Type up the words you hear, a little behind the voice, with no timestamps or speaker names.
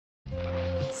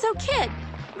So, kid,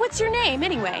 what's your name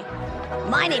anyway?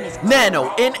 My name is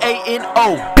Nano,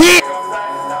 N-A-N-O.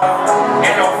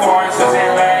 Ain't no foreign, so say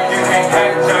land, you can't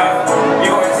catch up.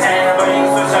 You understand, but you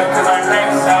switch up cause I'm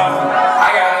next up.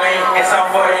 I got a link, it's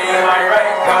on 40 in my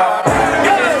right cup.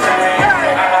 You just change,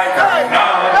 I like her, no.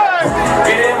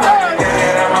 Get it money, get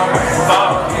it, I'm on my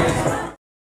phone.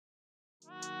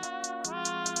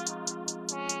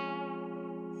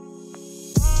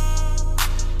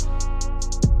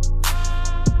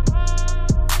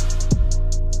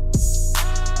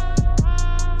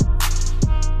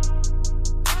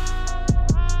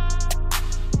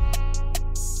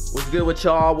 What's good with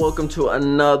y'all? Welcome to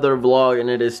another vlog, and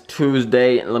it is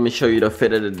Tuesday, and let me show you the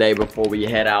fit of the day before we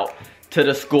head out to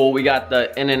the school. We got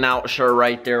the In and Out shirt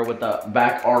right there with the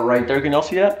back art right there. Can y'all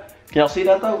see that? Can y'all see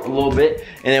that though? A little bit.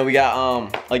 And then we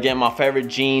got again my favorite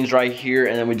jeans right here,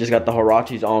 and then we just got the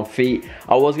Huaraches on feet.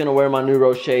 I was gonna wear my new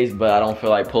Roches, but I don't feel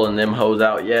like pulling them hoes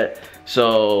out yet.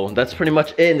 So that's pretty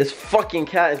much it. And this fucking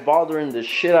cat is bothering the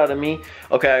shit out of me.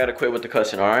 Okay, I gotta quit with the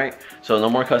cussing, alright? So no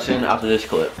more cussing after this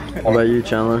clip. What about you,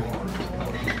 Chandler?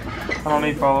 I don't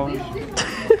need followers.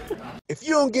 If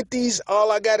you don't get these,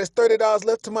 all I got is $30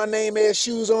 left to my name ass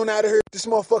shoes on out of here. This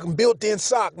motherfucking built-in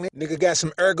sock, nigga. Nigga got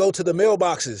some ergo to the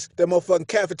mailboxes. That motherfucking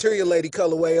cafeteria lady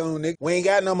colorway on, nigga. We ain't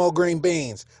got no more green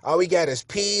beans. All we got is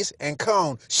peas and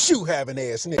corn. Shoe having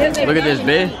ass, nigga. Look at this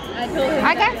bitch.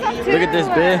 I got some too. Look at this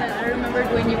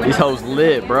bitch. These hoes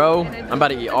lit, bro. I'm about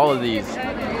to eat all of these.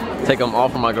 Take them all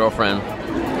from my girlfriend.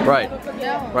 Right.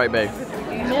 Right, babe.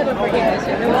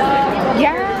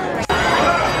 Yeah.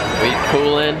 We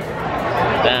coolin'.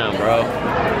 Damn, bro.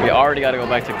 We already gotta go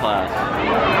back to class.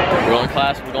 We're going to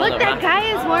class. We're going Look, to that guy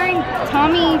is wearing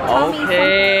Tommy.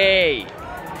 Okay.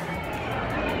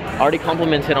 Already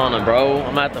complimented on him, bro.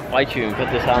 I'm gonna have to fight you and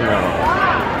put this on now.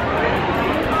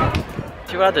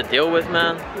 What you have to deal with,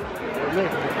 man?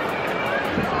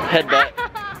 Headbutt.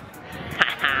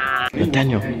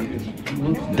 Daniel.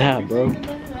 Dad, bro.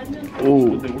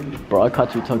 Ooh. Bro, I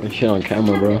caught you talking shit on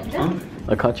camera, bro.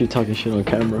 I caught you talking shit on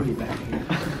camera.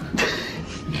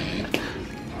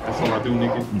 That's all I do,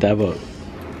 nigga. Dab up.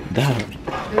 Dab.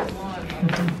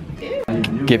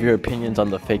 Give your opinions on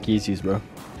the fake Yeezys, bro.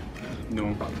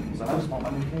 No.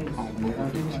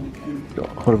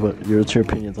 What about what's your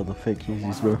opinions on the fake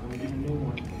Yeezys, bro?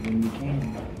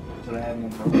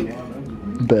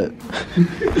 Bet.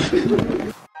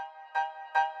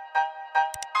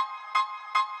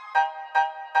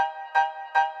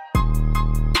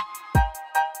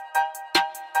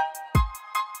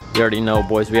 You already know,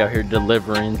 boys, we out here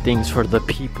delivering things for the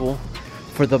people,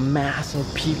 for the mass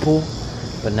of people.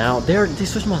 But now they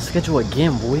switched my schedule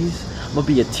again, boys. I'm gonna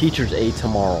be a teacher's aide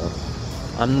tomorrow.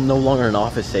 I'm no longer an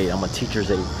office aide, I'm a teacher's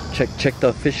aide. Check the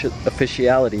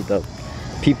officiality though.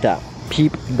 Peep that,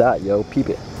 yo, peep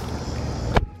it.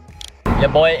 Your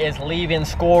boy is leaving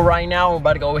school right now. We're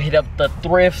about to go hit up the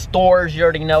thrift stores. You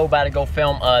already know, about to go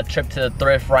film a trip to the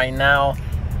thrift right now.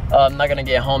 I'm not gonna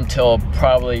get home till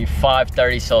probably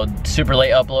 5:30, so super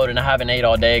late upload, and I haven't ate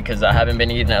all day because I haven't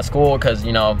been eating at school because,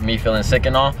 you know, me feeling sick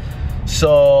and all.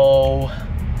 So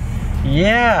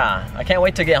yeah, I can't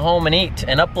wait to get home and eat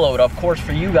and upload, of course,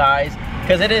 for you guys,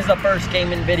 because it is the first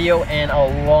gaming video in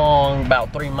a long,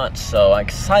 about 3 months. So I'm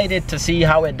excited to see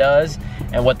how it does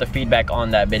and what the feedback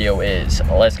on that video is.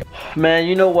 Let's go. Man,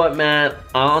 you know what, man?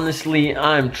 Honestly,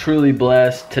 I'm truly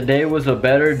blessed. Today was a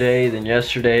better day than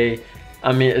yesterday.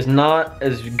 I mean, it's not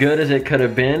as good as it could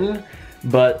have been,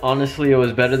 but honestly, it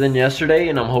was better than yesterday,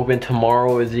 and I'm hoping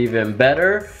tomorrow is even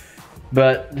better.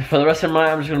 But for the rest of the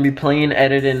night, I'm just gonna be playing,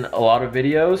 editing a lot of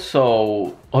videos.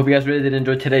 So hope you guys really did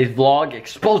enjoy today's vlog,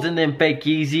 exposing them fake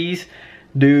Yeezys.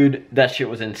 Dude, that shit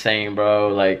was insane, bro.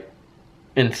 Like,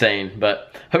 insane.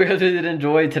 But hope you guys really did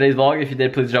enjoy today's vlog. If you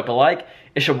did, please drop a like.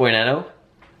 It's your boy Nano.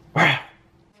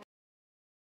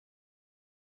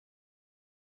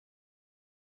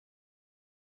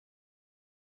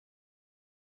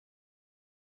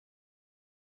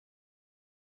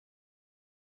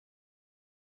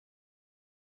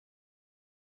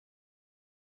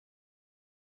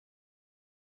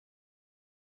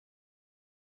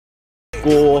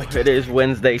 School. It is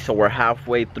Wednesday, so we're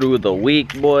halfway through the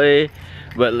week, boy.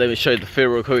 But let me show you the fit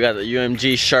real quick. We got the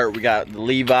UMG shirt, we got the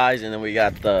Levi's, and then we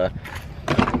got the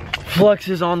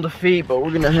flexes on the feet. But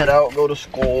we're gonna head out, go to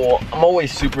school. I'm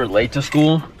always super late to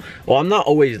school. Well, I'm not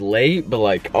always late, but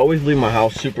like I always leave my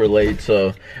house super late.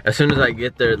 So as soon as I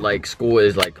get there, like school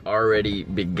is like already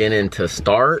beginning to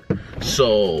start.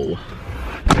 So,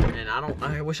 and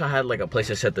I wish I had like a place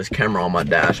to set this camera on my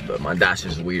dash, but my dash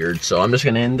is weird. So I'm just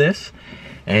gonna end this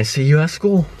and see you at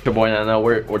school. Good boy, Nano,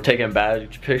 we're taking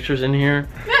badge pictures in here.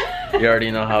 You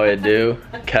already know how it do.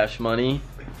 Cash money.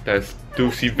 That's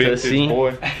Deucey vintage, Pussy.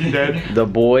 boy. Dead. The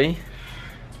boy.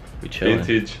 We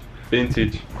chillin'.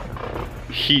 Vintage.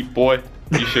 Heat, boy.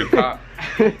 You should cop.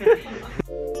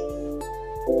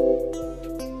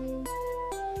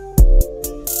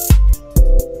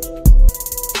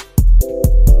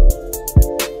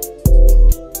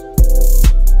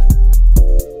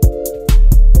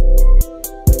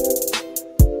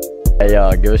 Hey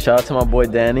y'all, give a shout out to my boy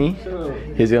Danny.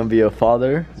 He's gonna be a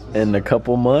father in a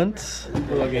couple months.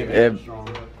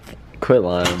 Quit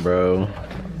lying, bro.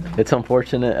 It's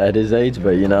unfortunate at his age,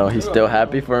 but you know, he's still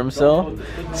happy for himself.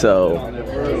 So,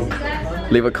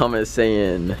 leave a comment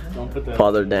saying,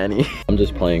 Father Danny. I'm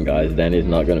just playing, guys. Danny's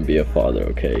not gonna be a father,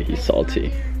 okay? He's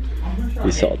salty.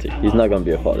 He's salty. He's not gonna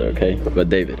be a father, okay? But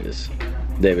David is.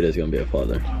 David is gonna be a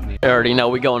father. You already know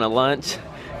we going to lunch.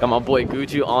 Got my boy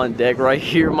Gucci on deck right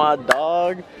here, my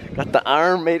dog. Got the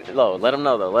Iron Maiden. Oh, let him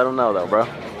know though. Let him know though, bro.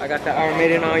 I got the Iron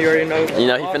Maiden on. You already know. You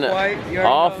know he finna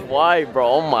off-white, bro.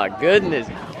 Oh my goodness.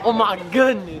 Oh my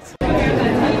goodness.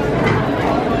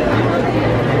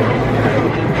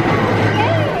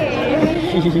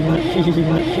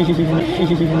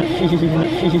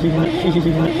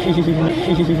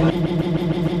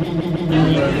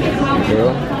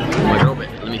 Girl, my girl,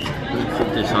 let me put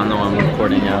this on though. I'm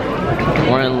recording now.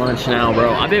 We're in lunch now,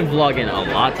 bro. I've been vlogging a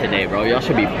lot today, bro. Y'all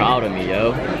should be proud of me,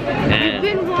 yo. And I've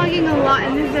been vlogging a lot,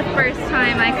 and this is the first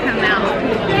time I come out.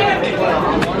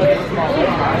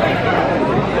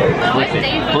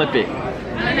 flip it.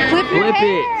 Flip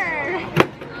it.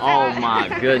 Oh my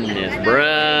goodness,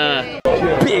 bruh.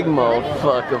 Big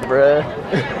motherfucker, bruh.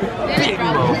 Big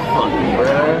motherfucker,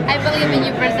 bruh. I believe in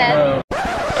you, Brazil.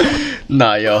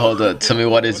 Nah, yo, hold up. Tell me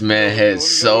why this man head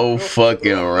so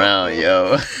fucking round,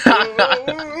 yo.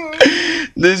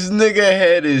 This nigga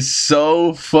head is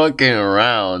so fucking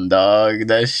round, dog.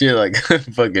 That shit like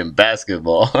fucking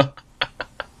basketball.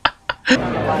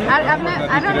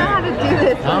 I don't know how to do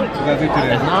this. Huh?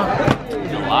 It's not?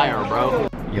 He's a liar, bro.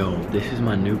 Yo, this is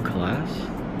my new class.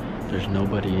 There's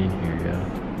nobody in here, yo.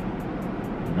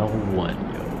 No one,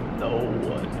 yo. No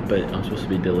one. But I'm supposed to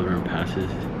be delivering passes,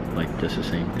 like just the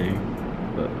same thing.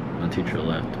 But my teacher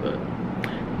left, but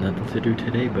nothing to do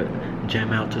today but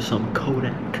jam out to some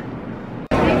Kodak.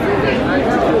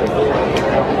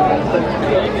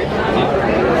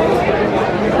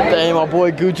 Dang, my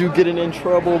boy Gucci getting in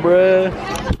trouble, bruh.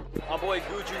 My boy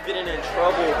Gucci getting in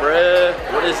trouble, bruh.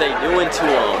 What is they doing to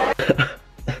him?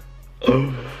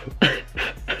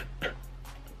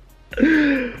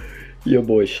 Your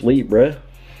boy sleep, bruh.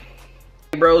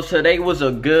 Bro, today was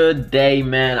a good day,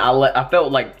 man. I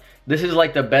felt like this is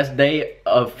like the best day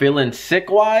of feeling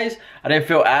sick-wise. I didn't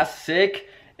feel as sick,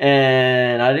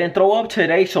 and I didn't throw up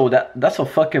today, so that's a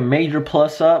fucking major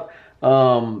plus up.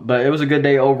 But it was a good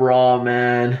day overall,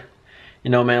 man. You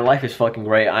know, man, life is fucking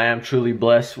great. I am truly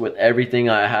blessed with everything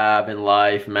I have in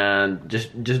life, man.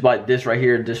 Just by this right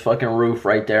here, this fucking roof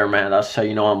right there, man. That's how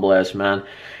you know I'm blessed, man.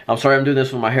 I'm sorry I'm doing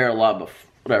this with my hair a lot, but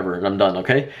whatever, and I'm done,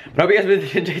 okay? But I hope you guys really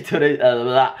did enjoy today's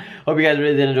hope you guys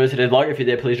really did enjoy today's vlog. If you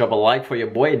did, please drop a like for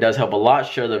your boy. It does help a lot.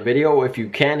 Share the video if you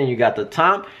can and you got the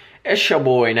time. It's your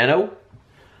boy Nano.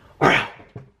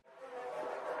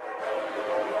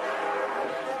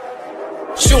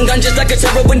 Shooting gun just like a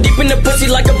terror when deep in the pussy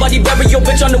like a body burial.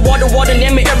 Bitch on the water,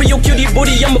 name it aerial cutie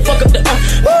booty. I'ma fuck up the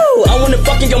woo. I wanna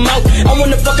fuck in your mouth. I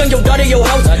wanna fuck on your daughter, your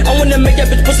house. I wanna make that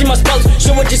bitch pussy my spouse.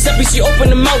 Show her Giuseppe, she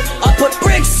open the mouth. I put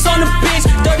bricks on the bitch,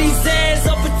 30 Zans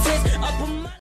up a